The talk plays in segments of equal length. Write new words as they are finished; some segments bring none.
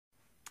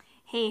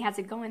Hey, how's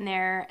it going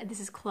there? This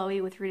is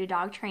Chloe with Rooted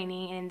Dog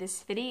Training, and in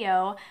this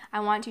video, I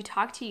want to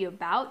talk to you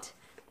about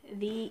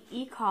the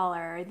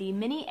e-collar, the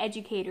Mini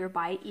Educator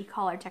by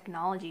e-collar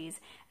Technologies.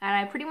 And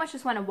I pretty much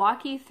just want to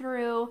walk you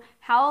through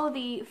how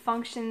the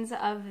functions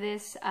of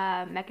this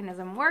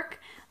mechanism work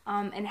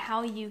and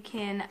how you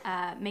can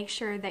make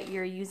sure that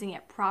you're using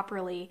it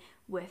properly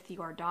with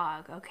your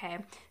dog, okay?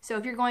 So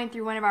if you're going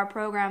through one of our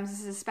programs,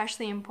 this is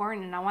especially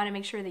important, and I want to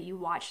make sure that you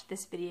watch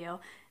this video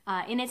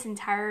in its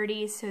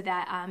entirety so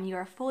that you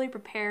are fully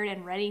prepared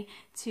and ready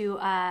to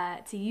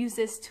use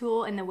this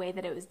tool in the way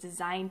that it was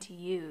designed to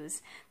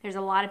use. There's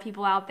a lot of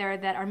people out there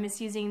that are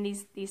misusing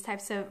these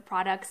types of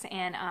products,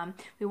 and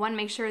we want to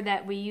make sure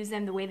that we use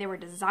them the way they were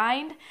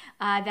designed.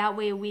 That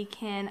way we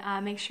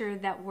can make sure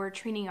that we're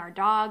treating our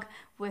dog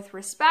with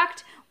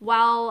respect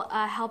while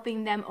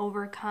helping them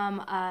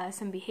overcome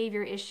some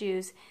behavior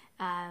issues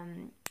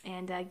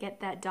and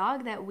get that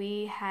dog that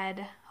we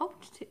had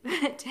hoped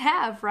to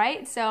have,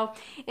 right? So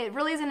it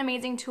really is an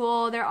amazing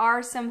tool. There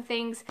are some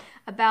things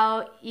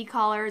about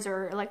e-collars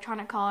or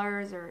electronic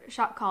collars or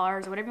shock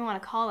collars or whatever you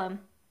want to call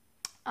them.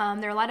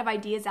 There are a lot of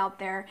ideas out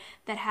there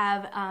that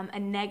have a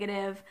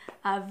negative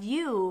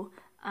view,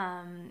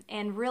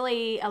 and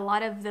really a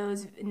lot of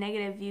those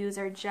negative views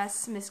are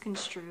just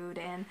misconstrued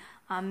and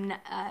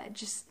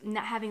just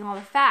not having all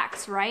the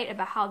facts, right,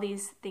 about how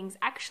these things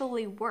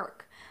actually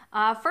work.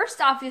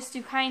 First off, just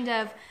to kind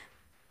of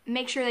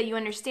make sure that you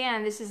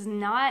understand, this is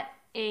not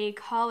a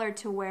collar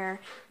to where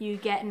you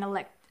get an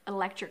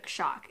electric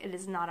shock. It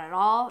is not at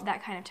all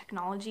that kind of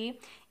technology.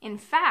 In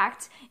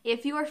fact,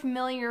 if you are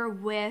familiar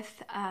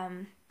with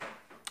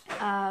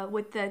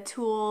the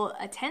tool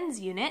a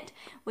TENS unit,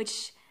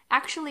 which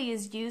actually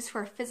is used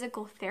for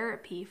physical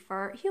therapy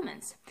for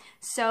humans.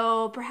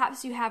 So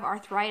perhaps you have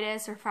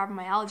arthritis or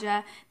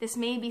fibromyalgia. This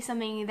may be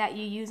something that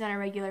you use on a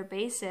regular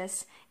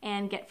basis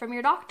and get from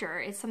your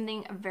doctor. It's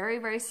something very,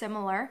 very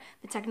similar.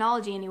 The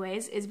technology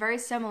anyways is very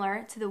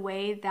similar to the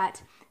way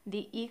that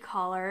the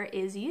e-collar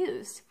is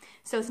used.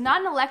 So it's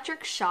not an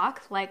electric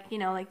shock like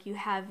you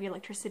have your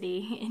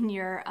electricity in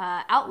your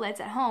outlets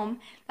at home.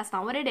 That's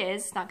not what it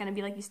is. It's not going to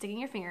be like you sticking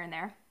your finger in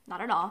there.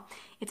 Not at all.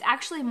 It's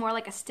actually more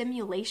like a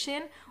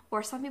stimulation,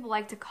 or some people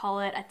like to call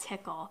it a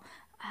tickle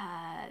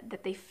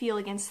that they feel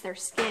against their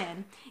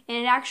skin. And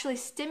it actually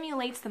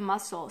stimulates the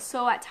muscle.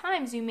 So at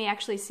times you may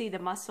actually see the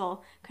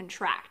muscle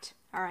contract,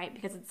 all right,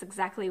 because it's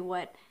exactly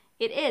what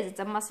it is. It's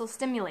a muscle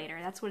stimulator.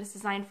 That's what it's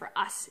designed for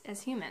us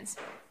as humans.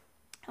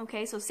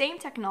 Okay, so same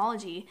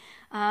technology.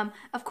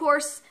 Of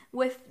course,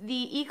 with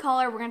the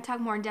e-collar, we're going to talk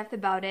more in depth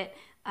about it.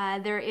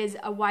 There is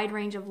a wide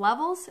range of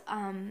levels,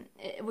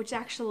 which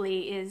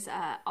actually is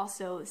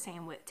also the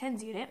same with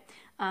TENS unit.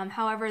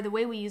 However, the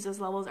way we use those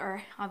levels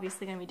are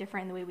obviously going to be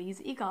different. The way we use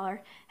the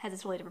e-collar has a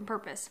totally different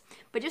purpose.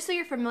 But just so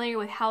you're familiar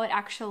with how it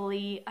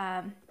actually,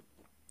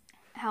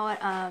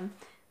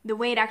 the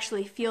way it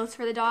actually feels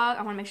for the dog,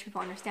 I want to make sure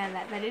people understand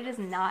that it is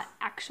not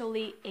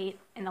actually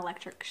an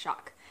electric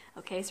shock.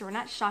 Okay, so we're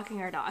not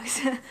shocking our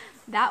dogs.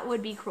 That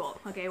would be cruel.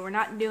 Okay, we're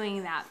not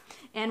doing that.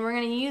 And we're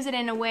going to use it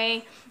in a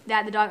way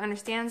that the dog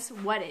understands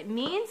what it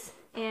means,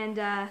 and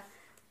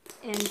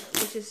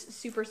which is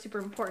super, super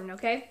important,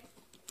 okay?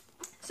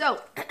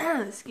 So,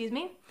 excuse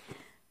me.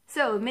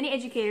 So, Mini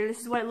Educator,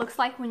 this is what it looks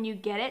like when you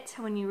get it,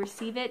 when you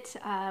receive it,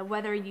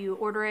 whether you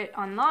order it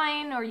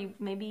online or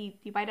maybe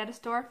you buy it at a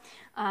store.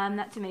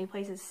 Not too many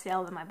places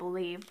sell them, I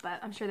believe, but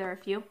I'm sure there are a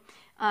few.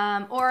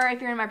 Or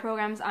if you're in my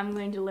programs, I'm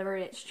going to deliver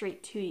it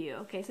straight to you.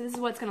 Okay, so this is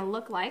what it's going to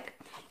look like.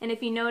 And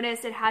if you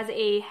notice, it has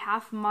a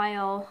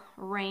half-mile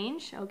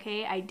range.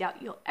 Okay, I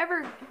doubt you'll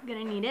ever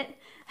gonna need it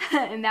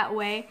in that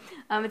way.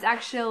 It's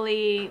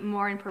actually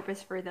more in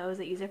purpose for those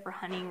that use it for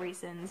hunting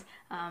reasons,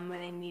 when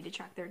they need to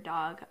track their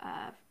dog,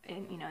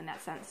 in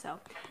that sense. So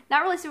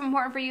not really super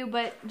important for you,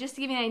 but just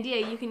to give you an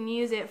idea, you can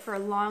use it for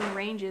long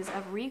ranges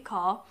of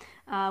recall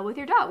with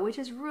your dog, which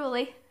is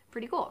really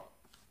pretty cool.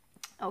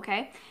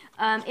 Okay,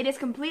 it is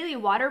completely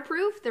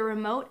waterproof, the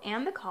remote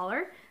and the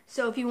collar.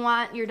 So if you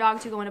want your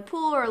dog to go in a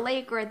pool or a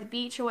lake or at the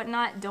beach or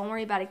whatnot, don't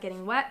worry about it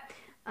getting wet.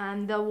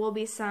 There will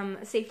be some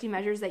safety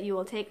measures that you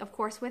will take, of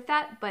course, with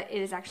that, but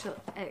it is actually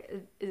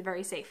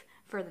very safe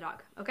for the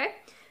dog. Okay,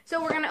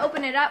 so we're gonna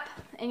open it up,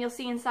 and you'll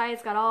see inside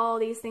it's got all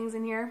these things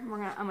in here.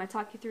 I'm gonna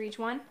talk you through each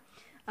one.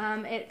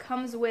 It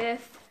comes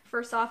with,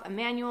 first off, a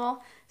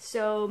manual.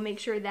 So make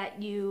sure that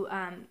you,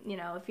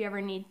 if you ever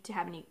need to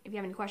have if you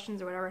have any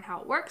questions or whatever how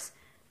it works,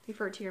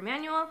 refer to your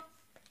manual.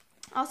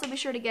 Also be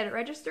sure to get it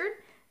registered.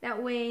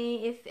 That way,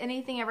 if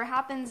anything ever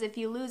happens, if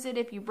you lose it,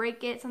 if you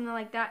break it, something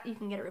like that, you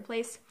can get it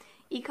replaced.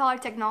 e-collar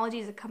Technology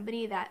is a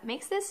company that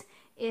makes this.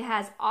 It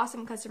has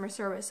awesome customer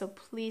service, so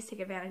please take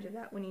advantage of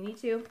that when you need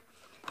to.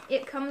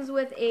 It comes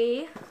with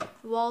a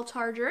wall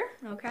charger,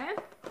 okay?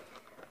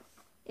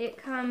 It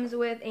comes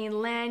with a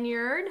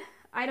lanyard.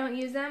 I don't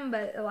use them,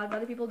 but a lot of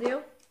other people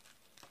do.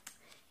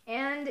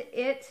 And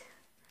it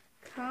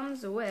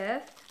comes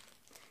with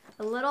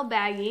a little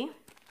baggie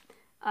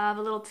of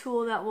a little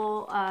tool that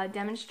will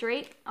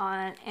demonstrate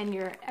and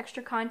your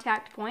extra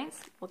contact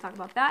points. We'll talk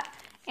about that.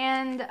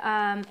 and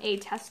a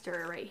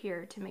tester right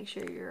here to make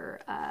sure your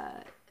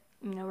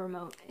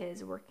remote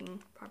is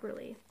working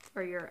properly,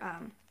 or your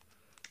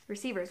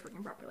receiver is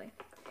working properly.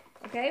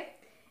 Okay,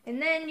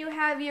 and then you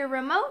have your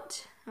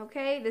remote.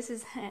 Okay, this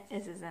is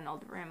an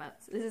old remote.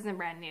 This isn't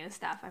brand new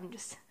stuff. I'm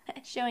just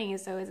showing you,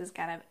 so this is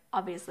kind of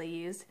obviously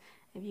used,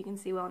 if you can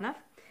see well enough.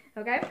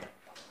 Okay,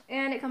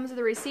 and it comes with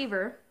a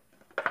receiver.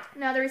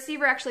 Now the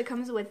receiver actually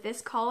comes with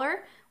this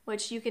collar,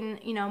 which you can,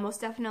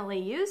 most definitely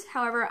use.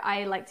 However,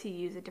 I like to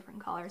use a different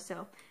collar,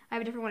 so I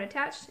have a different one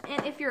attached.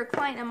 And if you're a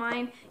client of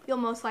mine, you'll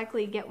most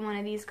likely get one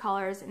of these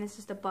collars, and it's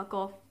just a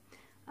buckle,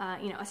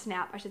 a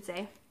snap, I should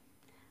say,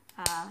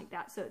 like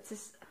that. So it's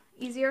just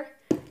easier.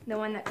 The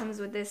one that comes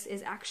with this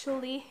is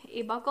actually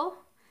a buckle,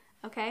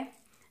 okay?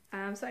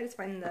 So I just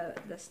find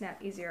the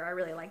snap easier. I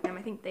really like them.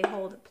 I think they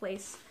hold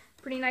place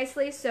pretty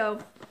nicely, so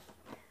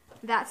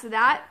that's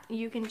that.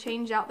 You can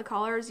change out the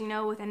collars,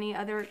 with any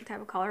other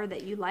type of collar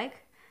that you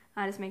like.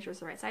 Just make sure it's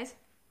the right size.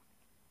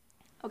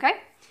 Okay,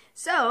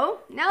 so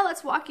now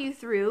let's walk you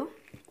through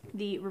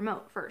the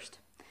remote first.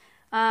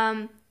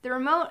 The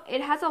remote,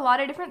 it has a lot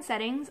of different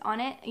settings on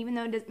it. Even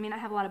though it may not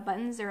have a lot of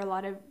buttons, there are a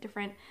lot of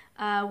different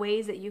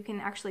ways that you can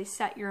actually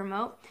set your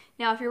remote.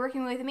 Now, if you're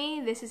working with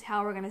me, this is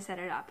how we're going to set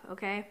it up,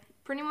 okay?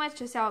 Pretty much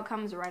just how it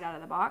comes right out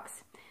of the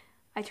box.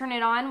 I turn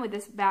it on with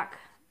this back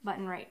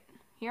button right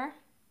here.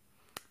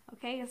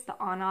 Okay, it's the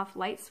on-off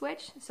light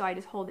switch, so I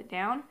just hold it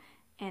down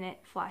and it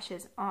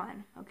flashes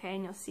on, okay?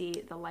 And you'll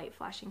see the light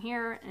flashing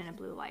here and a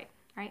blue light,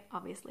 right?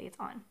 Obviously, it's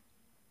on.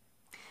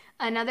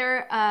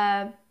 Another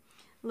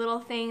little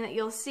thing that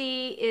you'll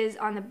see is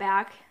on the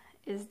back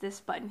is this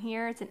button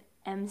here. It's an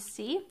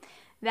MC.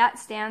 That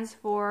stands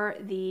for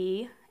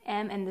the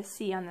M and the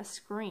C on the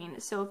screen.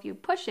 So if you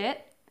push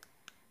it,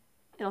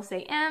 it'll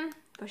say M,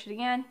 push it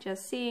again,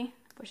 just C,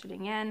 push it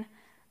again,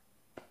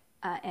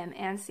 M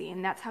and C,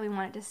 and that's how we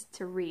want it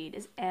to read,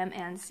 is M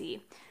and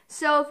C.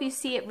 So if you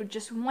see it with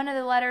just one of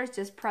the letters,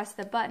 just press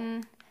the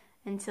button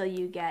until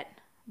you get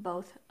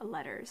both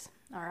letters,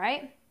 all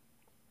right?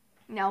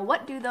 Now,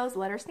 what do those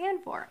letters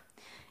stand for?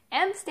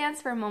 M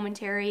stands for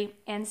momentary,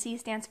 and C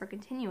stands for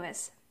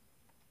continuous.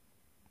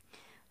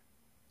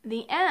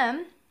 The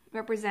M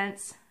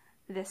represents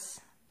this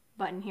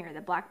button here,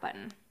 the black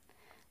button.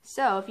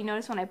 So if you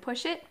notice when I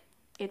push it,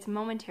 it's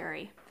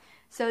momentary.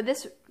 So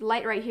this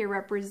light right here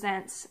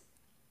represents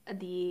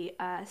the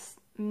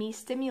me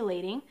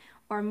stimulating,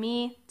 or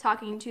me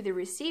talking to the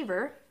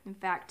receiver. In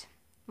fact,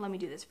 let me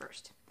do this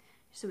first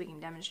so we can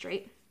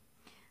demonstrate.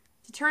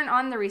 To turn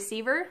on the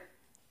receiver,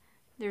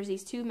 there's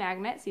these two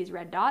magnets, these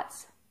red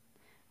dots.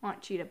 I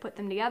want you to put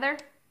them together,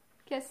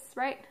 kiss,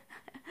 right?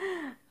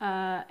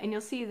 And you'll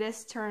see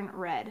this turn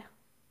red.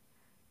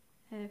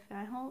 If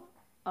I hold,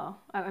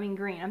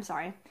 green, I'm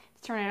sorry.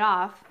 To turn it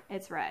off,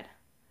 it's red.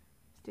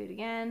 Let's do it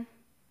again.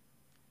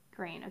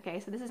 Green, okay,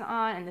 so this is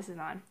on and this is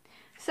on.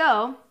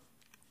 So,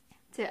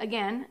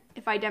 again,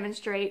 if I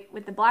demonstrate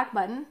with the black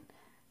button,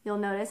 you'll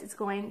notice it's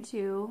going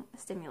to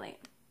stimulate,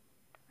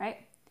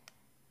 right?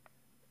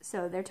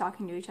 So they're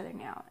talking to each other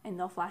now, and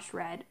they'll flash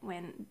red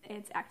when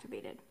it's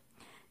activated.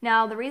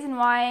 Now, the reason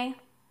why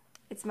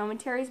it's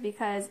momentary is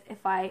because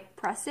if I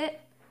press it,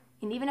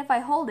 and even if I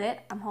hold it,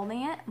 I'm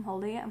holding it, I'm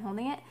holding it, I'm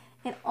holding it,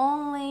 it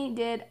only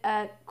did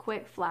a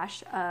quick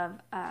flash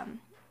of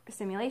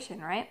stimulation,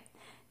 right?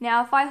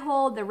 Now, if I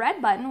hold the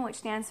red button, which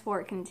stands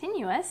for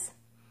continuous,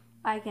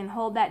 I can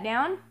hold that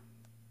down,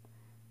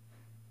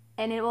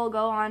 and it will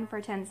go on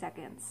for 10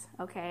 seconds,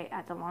 okay,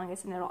 at the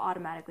longest, and it'll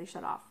automatically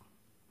shut off.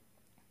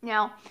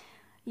 Now,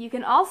 you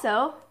can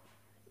also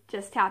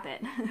just tap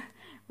it,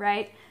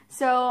 right?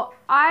 So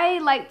I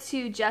like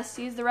to just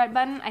use the red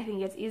button. I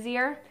think it's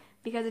easier,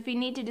 because if you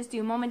need to just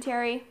do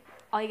momentary,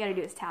 all you gotta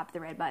do is tap the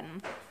red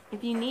button.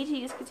 If you need to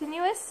use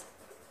continuous,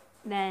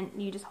 then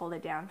you just hold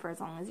it down for as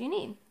long as you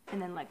need,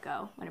 and then let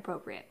go when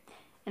appropriate.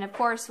 And of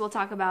course, we'll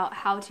talk about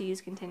how to use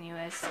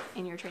continuous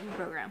in your training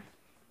program.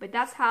 But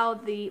that's how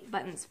the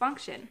buttons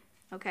function,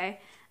 okay?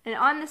 And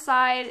on the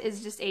side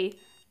is just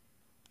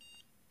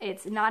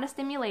it's not a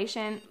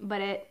stimulation,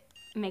 but it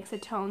makes a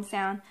tone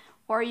sound,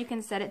 or you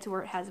can set it to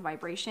where it has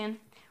vibration.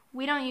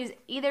 We don't use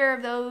either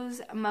of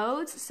those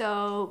modes,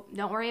 so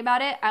don't worry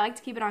about it. I like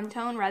to keep it on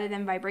tone rather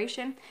than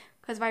vibration,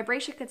 because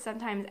vibration could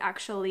sometimes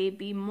actually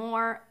be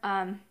more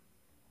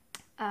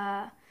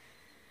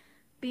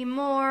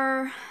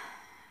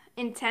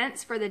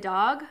intense for the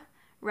dog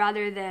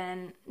rather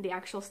than the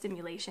actual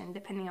stimulation,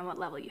 depending on what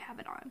level you have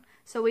it on.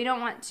 So we don't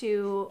want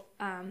to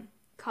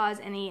cause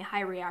any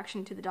high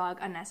reaction to the dog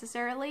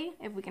unnecessarily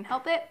if we can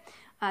help it.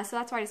 So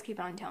that's why I just keep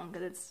it on tone,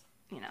 because it's,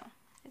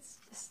 it's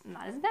just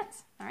not as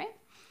intense, all right?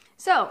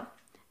 So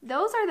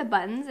those are the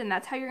buttons, and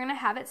that's how you're gonna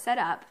have it set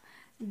up.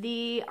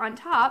 On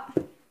top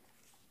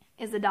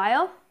is the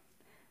dial,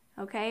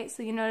 okay?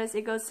 So you notice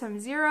it goes from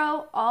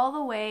 0 all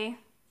the way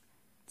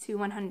to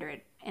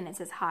 100, and it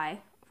says high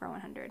for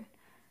 100.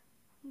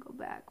 Go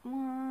back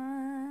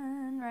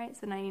 1, right?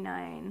 So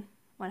 99,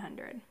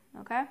 100,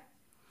 okay?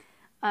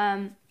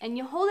 And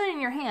you hold it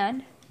in your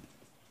hand,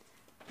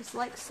 just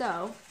like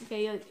so.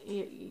 Okay,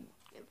 you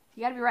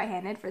You gotta be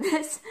right-handed for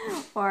this,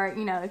 or,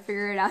 you know,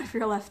 figure it out if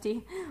you're a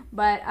lefty.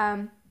 But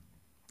it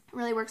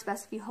really works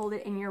best if you hold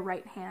it in your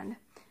right hand.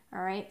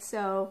 All right,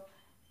 so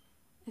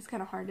it's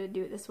kind of hard to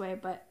do it this way,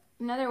 but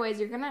in other ways,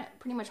 you're gonna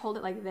pretty much hold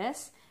it like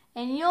this,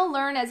 and you'll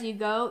learn as you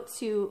go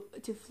to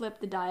flip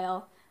the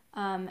dial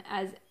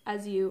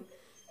as you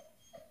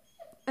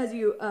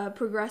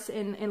progress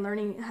in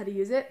learning how to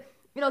use it.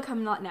 It'll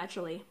come not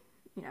naturally,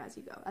 you know, as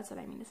you go. That's what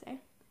I mean to say.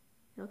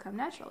 It'll come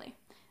naturally.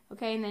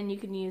 Okay, and then you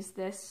can use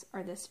this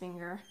or this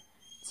finger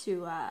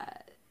to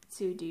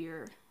do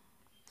your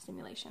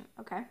stimulation.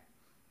 Okay,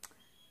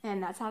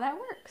 and that's how that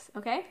works.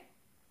 Okay.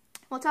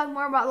 We'll talk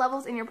more about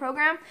levels in your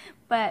program,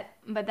 but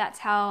that's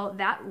how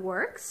that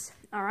works.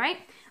 All right.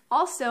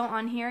 Also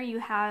on here you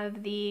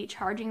have the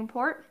charging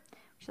port,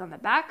 which is on the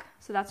back,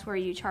 so that's where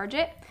you charge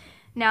it.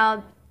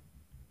 Now,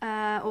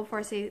 before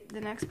I say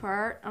the next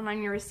part,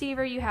 on your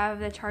receiver you have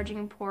the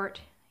charging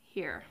port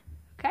here.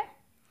 Okay.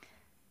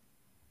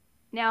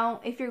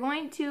 Now, if you're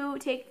going to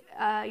take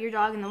your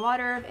dog in the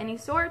water of any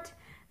sort,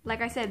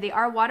 like I said, they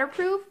are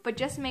waterproof, but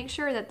just make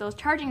sure that those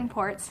charging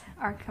ports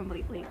are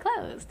completely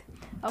closed.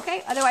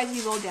 Okay, otherwise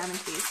you will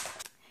damage these.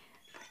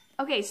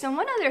 Okay, so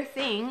one other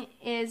thing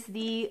is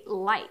the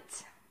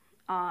light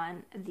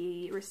on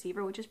the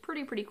receiver, which is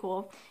pretty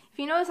cool. If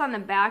you notice on the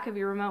back of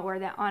your remote where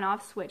that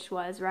on-off switch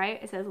was,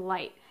 right, it says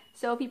light.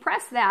 So if you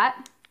press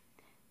that,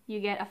 you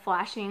get a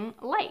flashing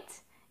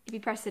light. If you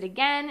press it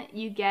again,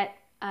 you get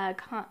a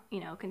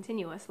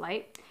continuous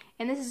light.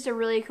 And this is a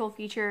really cool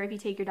feature if you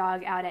take your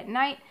dog out at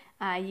night.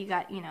 You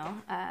got, you know,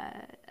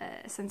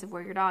 a sense of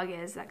where your dog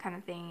is, that kind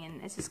of thing,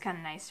 and it's just kind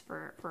of nice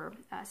for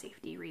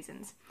safety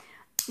reasons.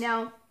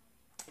 Now,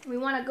 we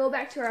want to go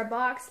back to our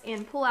box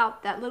and pull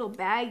out that little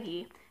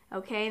baggie,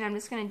 okay? And I'm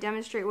just going to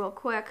demonstrate real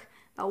quick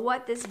about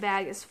what this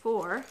bag is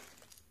for.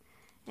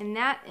 And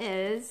that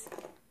is,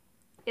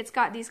 it's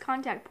got these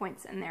contact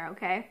points in there,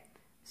 okay?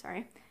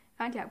 Sorry,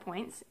 contact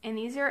points. And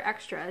these are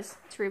extras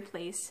to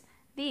replace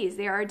these.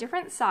 They are a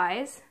different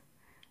size.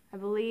 I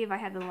believe I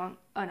had the long,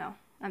 oh no,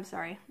 I'm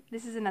sorry.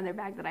 This is another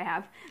bag that I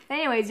have. But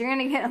anyways, you're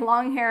going to get a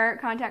long hair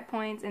contact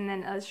points and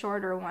then a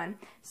shorter one.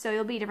 So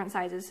you'll be different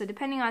sizes. So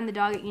depending on the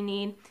dog that you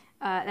need,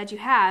 that you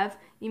have,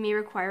 you may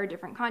require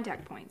different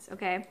contact points,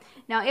 okay?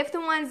 Now, if the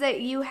ones that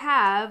you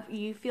have,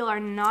 you feel are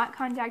not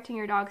contacting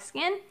your dog's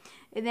skin,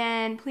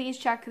 then please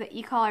check the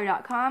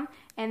ecollar.com,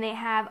 and they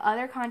have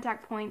other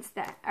contact points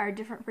that are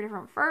different for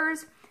different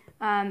furs.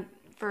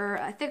 For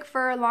a thick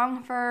fur,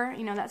 long fur,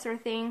 you know, that sort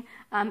of thing.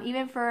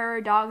 Even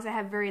for dogs that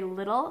have very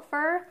little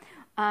fur,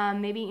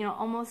 maybe, you know,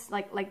 almost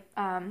like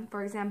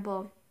for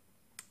example,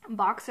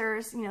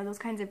 boxers, you know, those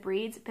kinds of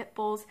breeds, pit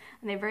bulls,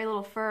 and they have very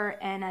little fur,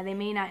 and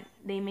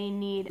they may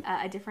need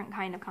a different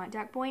kind of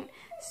contact point.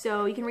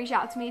 So you can reach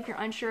out to me if you're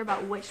unsure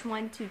about which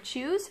one to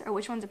choose or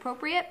which one's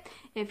appropriate.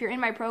 If you're in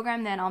my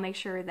program, then I'll make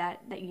sure that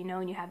you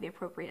know and you have the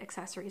appropriate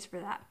accessories for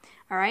that.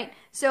 All right.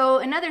 So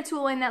another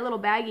tool in that little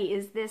baggie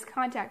is this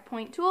contact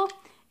point tool,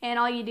 and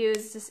all you do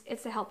is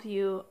it's to help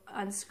you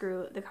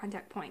unscrew the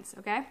contact points.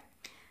 Okay.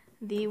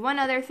 The one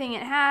other thing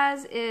it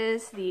has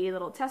is the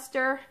little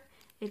tester.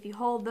 If you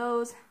hold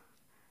those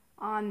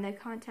on the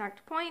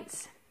contact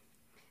points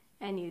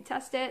and you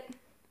test it,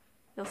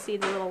 you'll see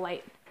the little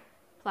light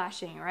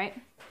flashing, right?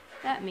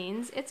 That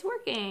means it's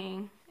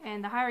working.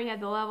 And the higher you have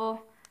the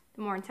level,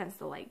 the more intense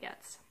the light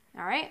gets.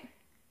 All right?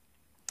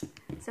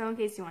 So in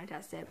case you want to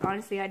test it. But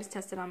honestly, I just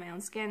test it on my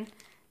own skin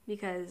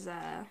because,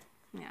 yeah,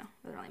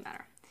 it doesn't really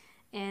matter.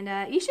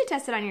 And you should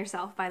test it on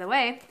yourself, by the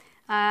way.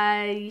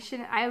 You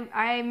should.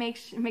 I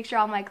make sure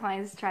all my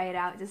clients try it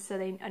out just so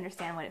they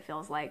understand what it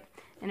feels like.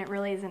 And it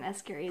really isn't as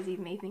scary as you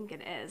may think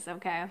it is,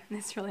 okay?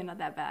 It's really not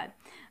that bad.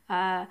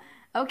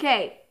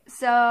 Okay,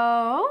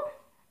 so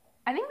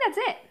I think that's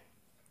it.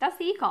 That's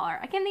the e-collar.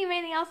 I can't think of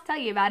anything else to tell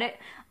you about it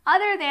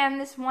other than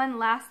this one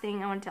last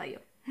thing I want to tell you,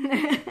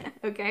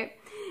 okay?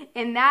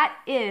 And that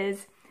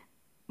is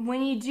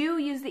when you do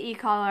use the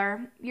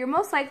e-collar, you're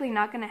most likely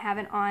not going to have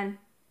it on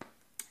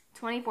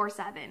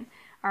 24/7,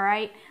 all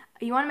right?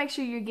 You want to make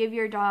sure you give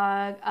your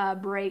dog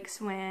breaks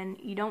when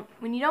you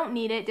don't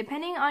need it.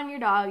 Depending on your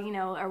dog, you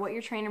know, or what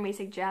your trainer may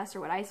suggest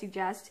or what I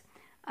suggest,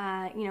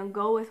 you know,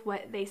 go with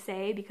what they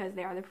say because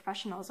they are the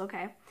professionals,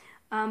 okay?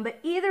 But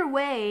either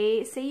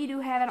way, say you do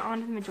have it on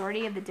for the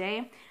majority of the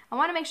day, I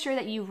want to make sure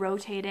that you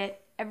rotate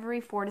it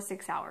every 4 to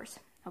 6 hours,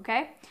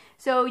 okay?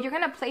 So you're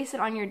going to place it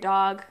on your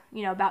dog,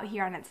 you know, about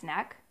here on its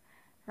neck,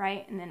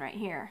 right? And then right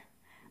here.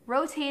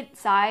 Rotate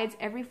sides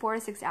every 4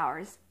 to 6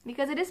 hours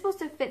because it is supposed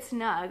to fit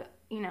snug.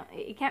 You know,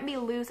 it can't be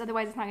loose,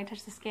 otherwise it's not going to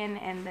touch the skin,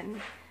 and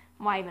then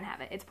why even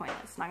have it? It's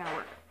pointless. It's not going to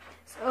work.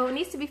 So it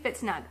needs to be fit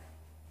snug.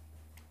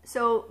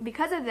 So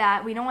because of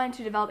that, we don't want it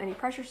to develop any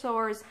pressure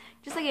sores.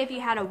 Just like if you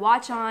had a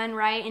watch on,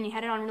 right, and you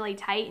had it on really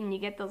tight and you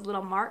get those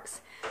little marks,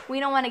 we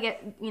don't want to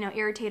get, you know,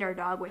 irritate our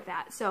dog with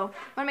that. So we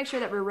want to make sure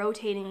that we're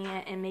rotating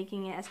it and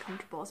making it as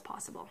comfortable as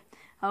possible.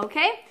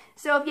 Okay,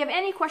 so if you have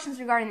any questions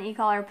regarding the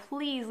e-collar,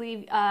 please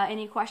leave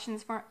any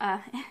questions for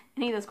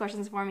any of those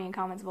questions for me in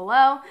comments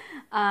below,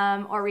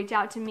 or reach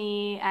out to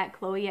me at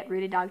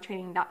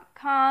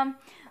chloe@rooteddogtraining.com,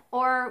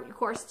 Or, of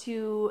course, if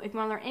you want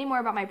to learn any more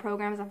about my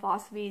programs and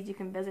philosophies, you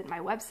can visit my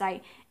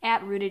website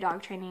at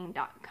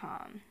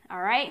rooteddogtraining.com.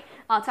 All right,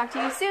 I'll talk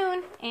to you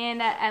soon,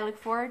 and I look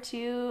forward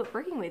to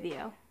working with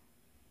you.